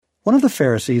One of the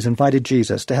Pharisees invited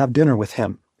Jesus to have dinner with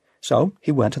him. So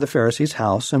he went to the Pharisee's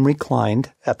house and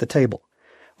reclined at the table.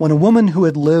 When a woman who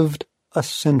had lived a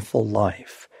sinful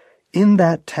life in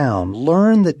that town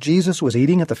learned that Jesus was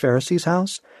eating at the Pharisee's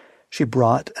house, she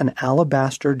brought an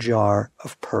alabaster jar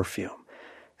of perfume.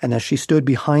 And as she stood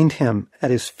behind him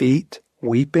at his feet,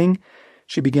 weeping,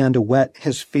 she began to wet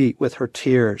his feet with her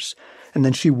tears. And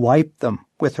then she wiped them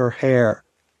with her hair,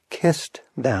 kissed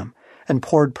them, and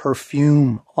poured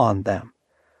perfume on them.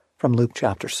 From Luke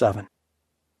chapter 7.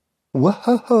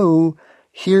 Whoa!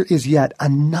 Here is yet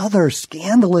another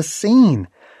scandalous scene.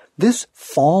 This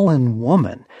fallen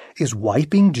woman is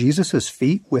wiping Jesus'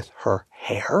 feet with her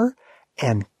hair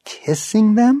and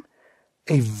kissing them?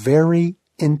 A very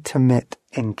intimate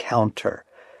encounter.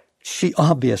 She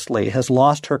obviously has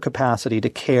lost her capacity to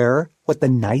care what the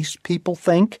nice people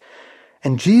think.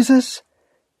 And Jesus,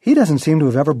 he doesn't seem to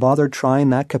have ever bothered trying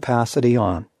that capacity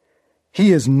on.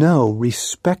 He is no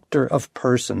respecter of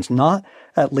persons, not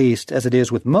at least as it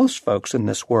is with most folks in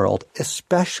this world,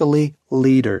 especially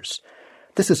leaders.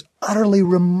 This is utterly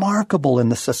remarkable in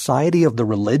the society of the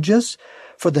religious,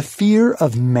 for the fear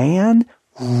of man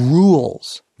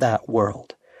rules that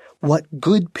world. What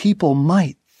good people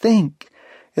might think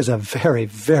is a very,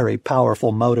 very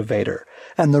powerful motivator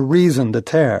and the reason to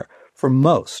tear for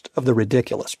most of the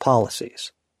ridiculous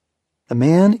policies. The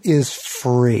man is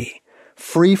free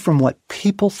from what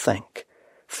people think,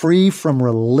 free from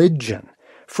religion,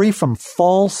 free from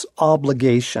false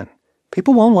obligation.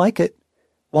 People won't like it,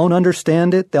 won't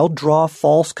understand it. They'll draw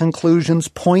false conclusions,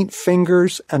 point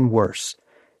fingers, and worse.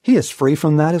 He is free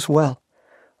from that as well.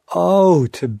 Oh,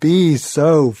 to be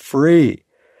so free.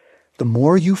 The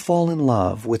more you fall in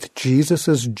love with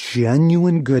Jesus'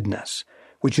 genuine goodness,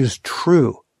 which is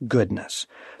true goodness,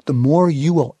 the more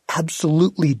you will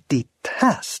absolutely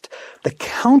detest the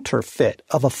counterfeit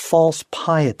of a false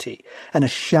piety and a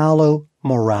shallow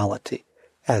morality,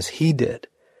 as he did.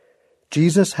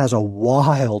 Jesus has a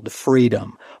wild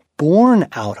freedom born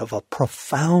out of a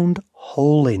profound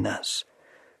holiness,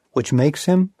 which makes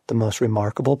him the most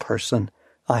remarkable person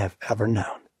I have ever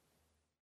known.